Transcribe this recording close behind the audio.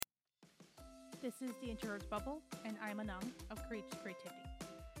This is the Introvert's Bubble, and I'm Anang of Courageous Creativity,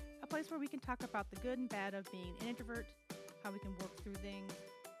 a place where we can talk about the good and bad of being an introvert, how we can work through things,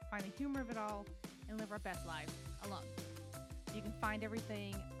 find the humor of it all, and live our best lives alone. You can find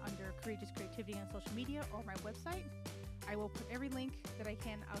everything under Courageous Creativity on social media or my website. I will put every link that I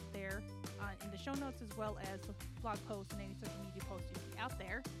can out there in the show notes, as well as blog posts and any social media posts you see out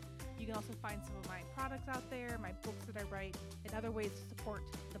there. You can also find some of my products out there, my books that I write, and other ways to support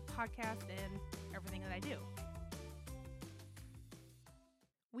the podcast and everything that I do.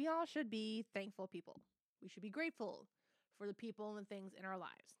 We all should be thankful people. We should be grateful for the people and the things in our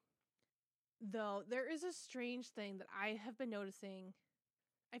lives. Though there is a strange thing that I have been noticing,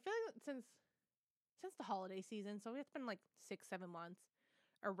 I feel like since the holiday season, so it's been like 6-7 months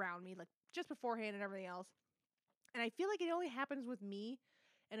around me, like just beforehand and everything else. And I feel like it only happens with me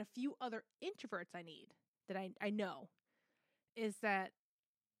and a few other introverts I know, is that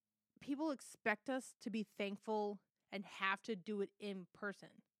people expect us to be thankful and have to do it in person.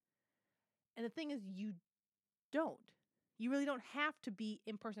 And the thing is, you don't. You really don't have to be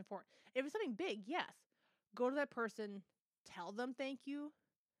in person for it. If it's something big, yes, go to that person, tell them thank you.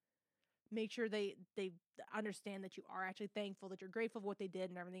 Make sure they understand that you are actually thankful, that you're grateful for what they did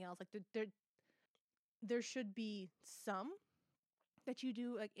and everything else. Like there should be some that you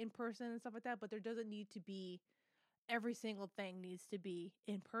do like in person and stuff like that, but there doesn't need to be every single thing needs to be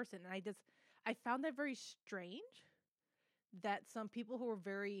in person. And I found that very strange that some people who are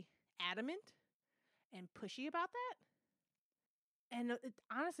very adamant and pushy about that. And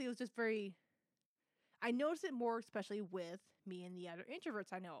honestly, it was just I noticed it more, especially with me and the other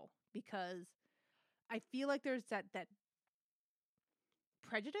introverts I know, because I feel like there's that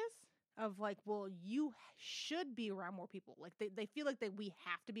prejudice of like, well, you should be around more people. Like they feel like that we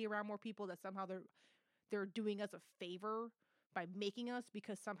have to be around more people, that somehow they're doing us a favor by making us,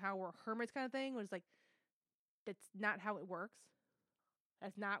 because somehow we're hermits kind of thing. It's like, that's not how it works.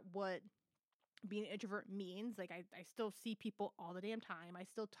 That's not what being an introvert means. Like I still see people all the damn time. I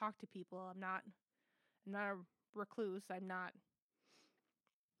still talk to people. I'm not a recluse. I'm not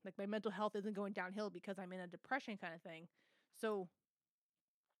like, my mental health isn't going downhill because I'm in a depression kind of thing. So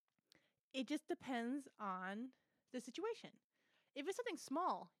it just depends on the situation. If it's something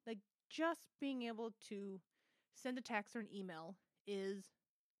small, like just being able to send a text or an email is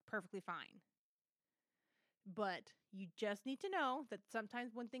perfectly fine. But you just need to know that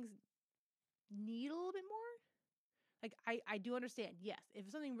sometimes when things need a little bit more, like I do understand, yes, if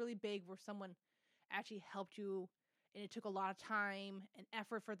it's something really big where someone actually helped you and it took a lot of time and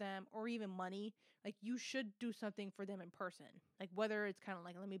effort for them, or even money, like you should do something for them in person. Like whether it's kind of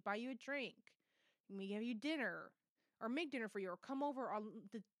like, let me buy you a drink, let me give you dinner, or make dinner for you, or come over, or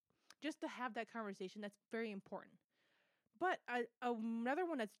just to have that conversation. That's very important. But another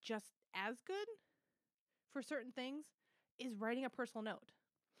one that's just as good for certain things is writing a personal note.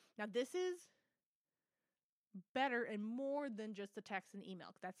 Now this is better and more than just a text and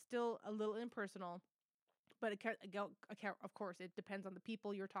email. That's still a little impersonal. But of course, it depends on the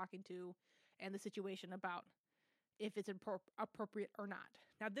people you're talking to and the situation about if it's appropriate or not.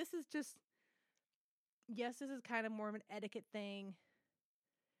 Now, this is kind of more of an etiquette thing.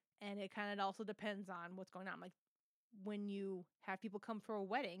 And it kind of also depends on what's going on. Like when you have people come for a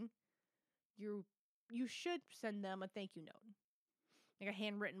wedding, you should send them a thank you note, like a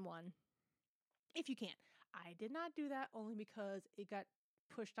handwritten one, if you can. I did not do that only because it got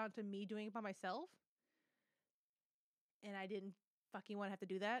pushed onto me doing it by myself. And I didn't fucking want to have to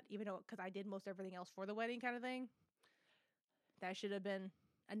do that, even though, because I did most everything else for the wedding kind of thing. That should have been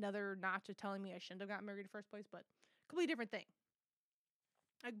another notch of telling me I shouldn't have gotten married in the first place, but completely different thing.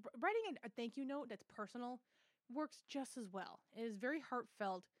 Like writing a thank you note that's personal works just as well. It is very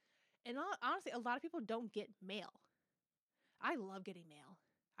heartfelt. And honestly, a lot of people don't get mail. I love getting mail.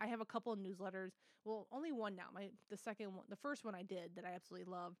 I have a couple of newsletters. Well, only one now. The first one I did that I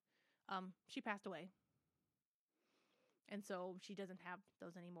absolutely loved, she passed away. And so she doesn't have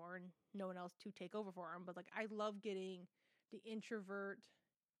those anymore, and no one else to take over for him. But like, I love getting the introvert,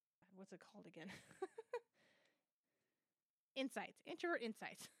 what's it called again? Introvert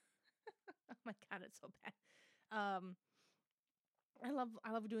insights. Oh my God, it's so bad. I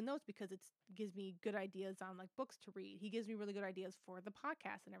love doing those because it gives me good ideas on like books to read. He gives me really good ideas for the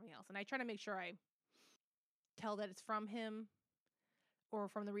podcast and everything else. And I try to make sure I tell that it's from him or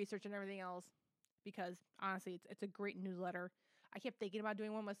from the research and everything else, because honestly, it's a great newsletter. I kept thinking about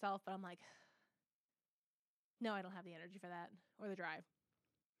doing one myself, but I'm like, no, I don't have the energy for that or the drive.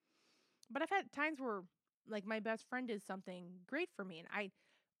 But I've had times where like my best friend did something great for me, and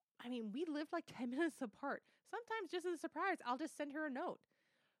I mean, we lived like 10 minutes apart. Sometimes just as a surprise, I'll just send her a note.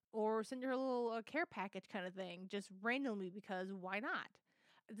 or send her a little care package kind of thing, just randomly because why not?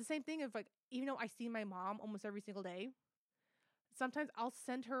 The same thing of like, even though I see my mom almost every single day, sometimes I'll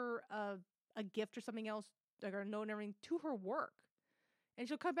send her a gift or something else, like a note and everything to her work, and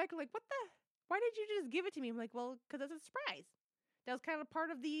she'll come back and like, what the? Why did you just give it to me? I'm like, well, because it's a surprise. That was kind of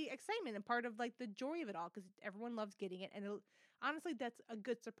part of the excitement and part of like the joy of it all because everyone loves getting it, and honestly, that's a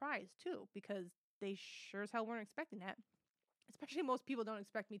good surprise too because they sure as hell weren't expecting that. Especially most people don't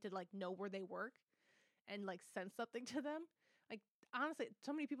expect me to like know where they work and like send something to them. Like honestly,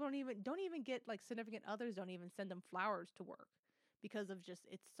 so many people don't even get like significant others don't even send them flowers to work because of just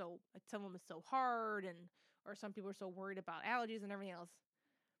it's so like some of them is so hard and or some people are so worried about allergies and everything else.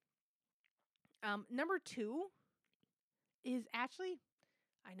 Number two is actually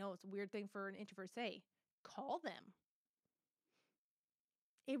I know it's a weird thing for an introvert to say. Call them.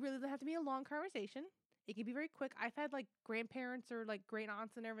 It really doesn't have to be a long conversation. It can be very quick. I've had like grandparents or like great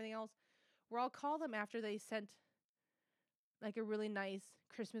aunts and everything else where I'll call them after they sent like a really nice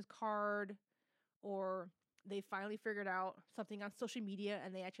Christmas card or they finally figured out something on social media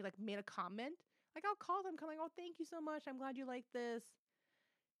and they actually like made a comment. Like I'll call them, kind of like, oh, thank you so much. I'm glad you like this.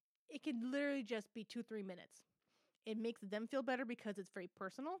 It can literally just be 2-3 minutes. It makes them feel better because it's very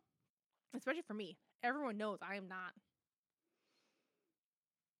personal, especially for me. Everyone knows I'm not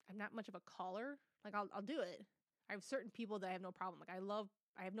much of a caller. Like I'll do it. I have certain people that I have no problem. Like I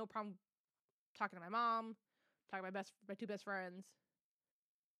have no problem talking to my mom, talking to my two best friends.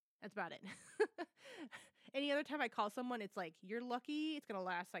 That's about it. Any other time I call someone, it's like you're lucky. It's gonna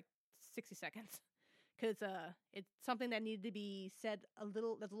last like 60 seconds because it's something that needed to be said a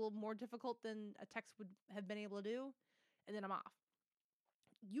little. That's a little more difficult than a text would have been able to do, and then I'm off.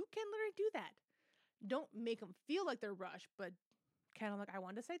 You can literally do that. Don't make them feel like they're rushed, but kind of like I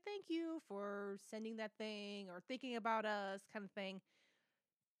wanted to say thank you for sending that thing or thinking about us, kind of thing.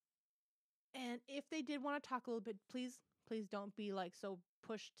 And if they did want to talk a little bit, please don't be like so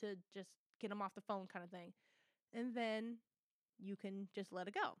pushed to just get them off the phone, kind of thing. And then you can just let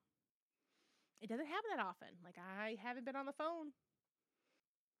it go. It doesn't happen that often. Like I haven't been on the phone.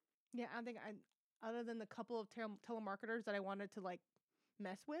 Yeah, I think other than the couple of telemarketers that I wanted to like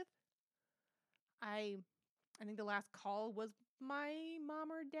mess with, I I think the last call was my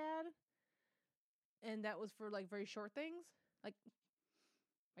mom or dad, and that was for like very short things, like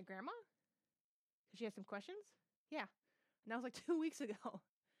my grandma, because she had some questions. Yeah, and that was like 2 weeks ago.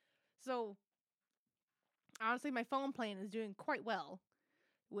 So honestly, my phone plan is doing quite well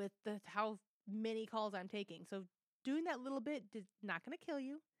with how many calls I'm taking. So doing that little bit is not going to kill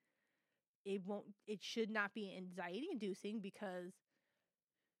you. It won't. It should not be anxiety inducing because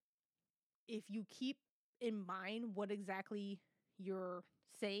if you keep in mind what exactly you're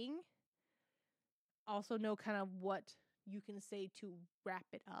saying, also know kind of what you can say to wrap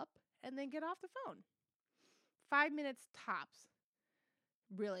it up, and then get off the phone. 5 minutes tops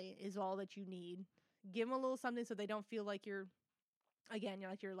really is all that you need. Give them a little something so they don't feel like you're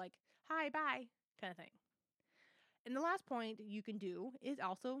like hi bye kind of thing. And the last point you can do is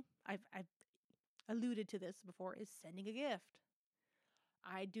also I've alluded to this before is sending a gift.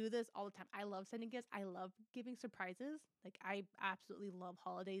 I do this all the time. I love sending gifts. I love giving surprises. Like I absolutely love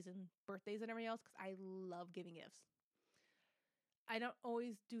holidays and birthdays and everything else because I love giving gifts. I don't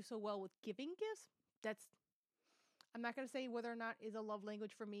always do so well with giving gifts. That's I'm not gonna say whether or not is a love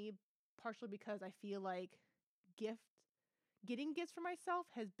language for me, partially because I feel like gift getting gifts for myself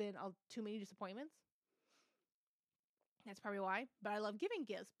has been too many disappointments. That's probably why. But I love giving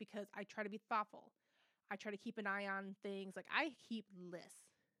gifts because I try to be thoughtful. I try to keep an eye on things. Like I keep lists.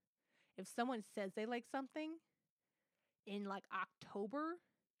 If someone says they like something in like October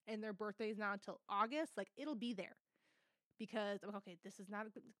and their birthday is not until August, like it'll be there because I'm like, okay, this is not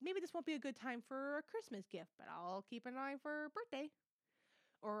maybe this won't be a good time for a Christmas gift, but I'll keep an eye for birthday.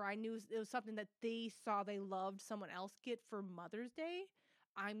 Or I knew it was something that they saw they loved someone else get for Mother's Day.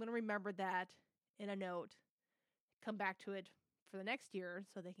 I'm going to remember that in a note, come back to it for the next year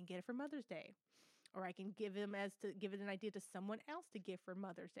so they can get it for Mother's Day. Or I can give it an idea to someone else to give for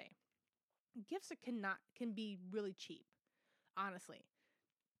Mother's Day. Gifts that can be really cheap, honestly.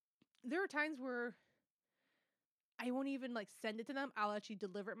 There are times where I won't even like send it to them. I'll actually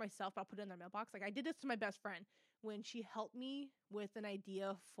deliver it myself. I'll put it in their mailbox. Like I did this to my best friend when she helped me with an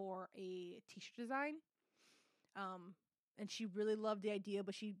idea for a t-shirt design. Um, and she really loved the idea,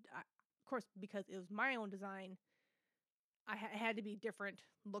 but of course, because it was my own design, it had to be different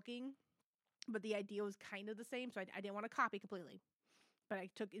looking, but the idea was kind of the same. So I didn't want to copy completely, but I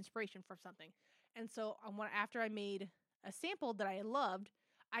took inspiration from something. And so after I made a sample that I loved,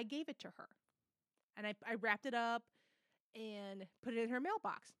 I gave it to her and I wrapped it up and put it in her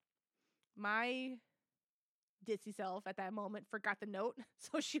mailbox. My ditzy self at that moment forgot the note,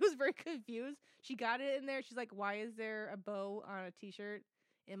 so she was very confused. She got it in there. She's like, "Why is there a bow on a t-shirt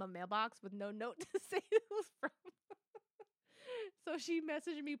in my mailbox with no note to say who it was from?" So she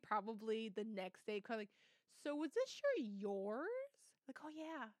messaged me probably the next day, kind of like, "So was this yours?" Like, "Oh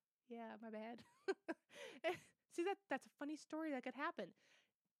yeah, yeah, my bad." See, that's a funny story that could happen.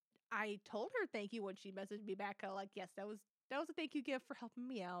 I told her thank you when she messaged me back. Like, yes, that was a thank you gift for helping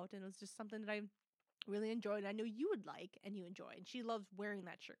me out, and it was just something that I really enjoyed. And I knew you would like, and you enjoy. And she loves wearing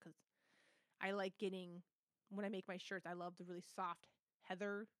that shirt because I like getting when I make my shirts. I love the really soft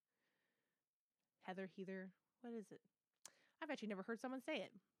heather, heather. What is it? I've actually never heard someone say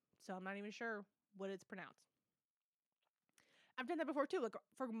it, so I'm not even sure what it's pronounced. I've done that before too. Like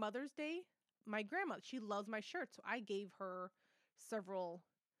for Mother's Day, my grandma, she loves my shirts, so I gave her several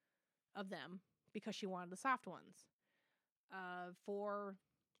of them because she wanted the soft ones. For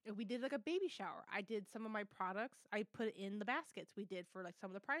we did like a baby shower. I did some of my products. I put in the baskets we did for like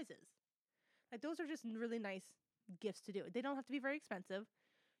some of the prizes. Like those are just really nice gifts to do. They don't have to be very expensive.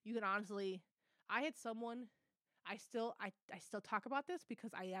 You can honestly, I had someone. I still talk about this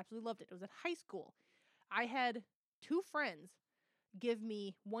because I absolutely loved it. It was at high school. I had two friends give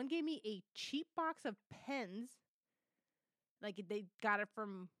me one gave me a cheap box of pens. Like they got it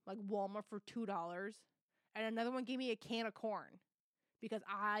from like Walmart for $2, and another one gave me a can of corn because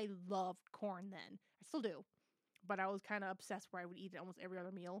I loved corn then. I still do, but I was kind of obsessed where I would eat it almost every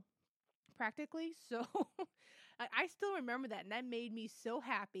other meal practically. So I still remember that, and that made me so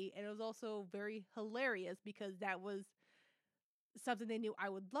happy. And it was also very hilarious because that was something they knew I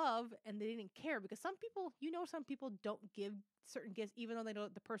would love, and they didn't care because some people, some people don't give certain gifts even though they know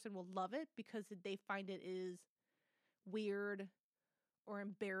the person will love it because they find it is weird or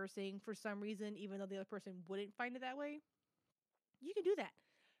embarrassing for some reason, even though the other person wouldn't find it that way. You can do that.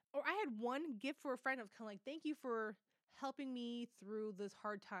 Or I had one gift for a friend. I was kind of like, thank you for helping me through this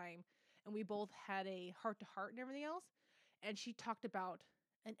hard time. And we both had a heart to heart and everything else. And she talked about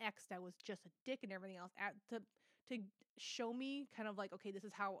an ex that was just a dick and everything else to show me kind of like, okay, this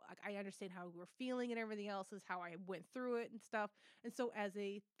is how like, I understand how we're feeling and everything else. This is how I went through it and stuff. And so as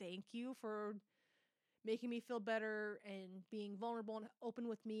a thank you for making me feel better and being vulnerable and open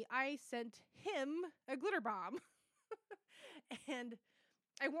with me, I sent him a glitter bomb. And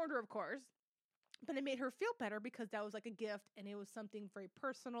I warned her, of course, but it made her feel better because that was like a gift and it was something very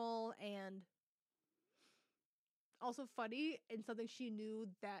personal and also funny and something she knew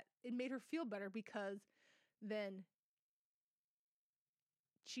that it made her feel better because then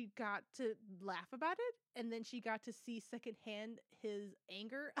she got to laugh about it and then she got to see secondhand his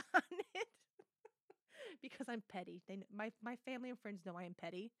anger on it because I'm petty. My family and friends know I am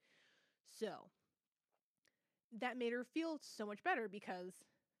petty. So that made her feel so much better because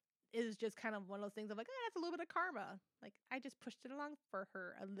it was just kind of one of those things of like, oh, that's a little bit of karma. Like I just pushed it along for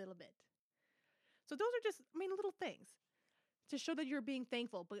her a little bit. So those are just, little things to show that you're being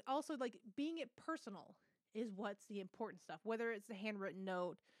thankful, but also like being it personal is what's the important stuff. Whether it's a handwritten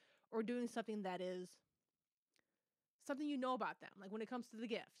note or doing something that is something you know about them, like when it comes to the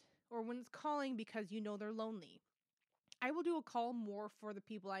gift or when it's calling because you know they're lonely. I will do a call more for the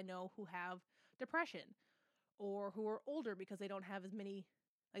people I know who have depression or who are older because they don't have as many,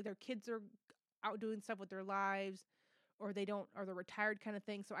 like their kids are out doing stuff with their lives or they don't, or they're retired kind of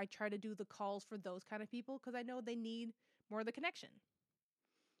thing. So I try to do the calls for those kind of people because I know they need more of the connection.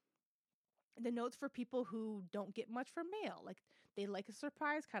 The notes for people who don't get much from mail, like they like a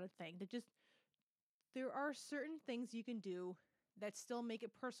surprise kind of thing. There are certain things you can do that still make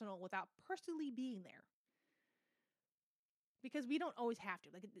it personal without personally being there. Because we don't always have to.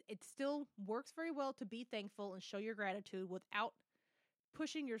 Like it still works very well to be thankful and show your gratitude without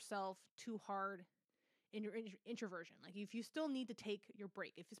pushing yourself too hard in your introversion. Like if you still need to take your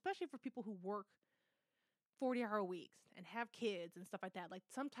break, if especially for people who work 40-hour weeks and have kids and stuff like that. Like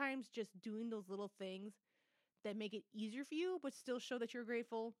sometimes just doing those little things that make it easier for you but still show that you're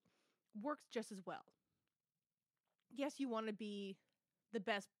grateful works just as well. Yes, you want to be the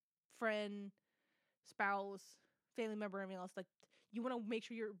best friend, spouse, family member, everything else. Like you want to make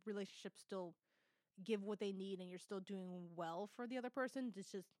sure your relationship still give what they need and you're still doing well for the other person.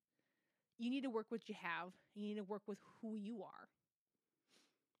 It's just you need to work with what you have. You need to work with who you are.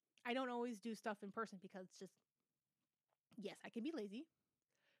 I don't always do stuff in person because it's just, yes, I can be lazy,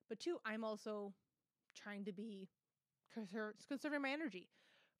 but two, I'm also trying to be conserving my energy.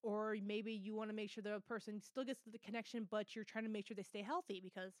 Or maybe you want to make sure the person still gets the connection, but you're trying to make sure they stay healthy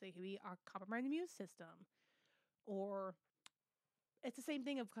because they could be compromising the immune system. Or it's the same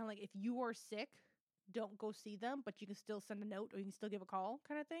thing of kind of like if you are sick, don't go see them, but you can still send a note or you can still give a call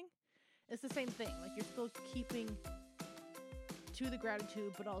kind of thing. It's the same thing. Like you're still keeping to the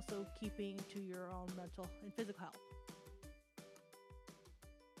gratitude, but also keeping to your own mental and physical health.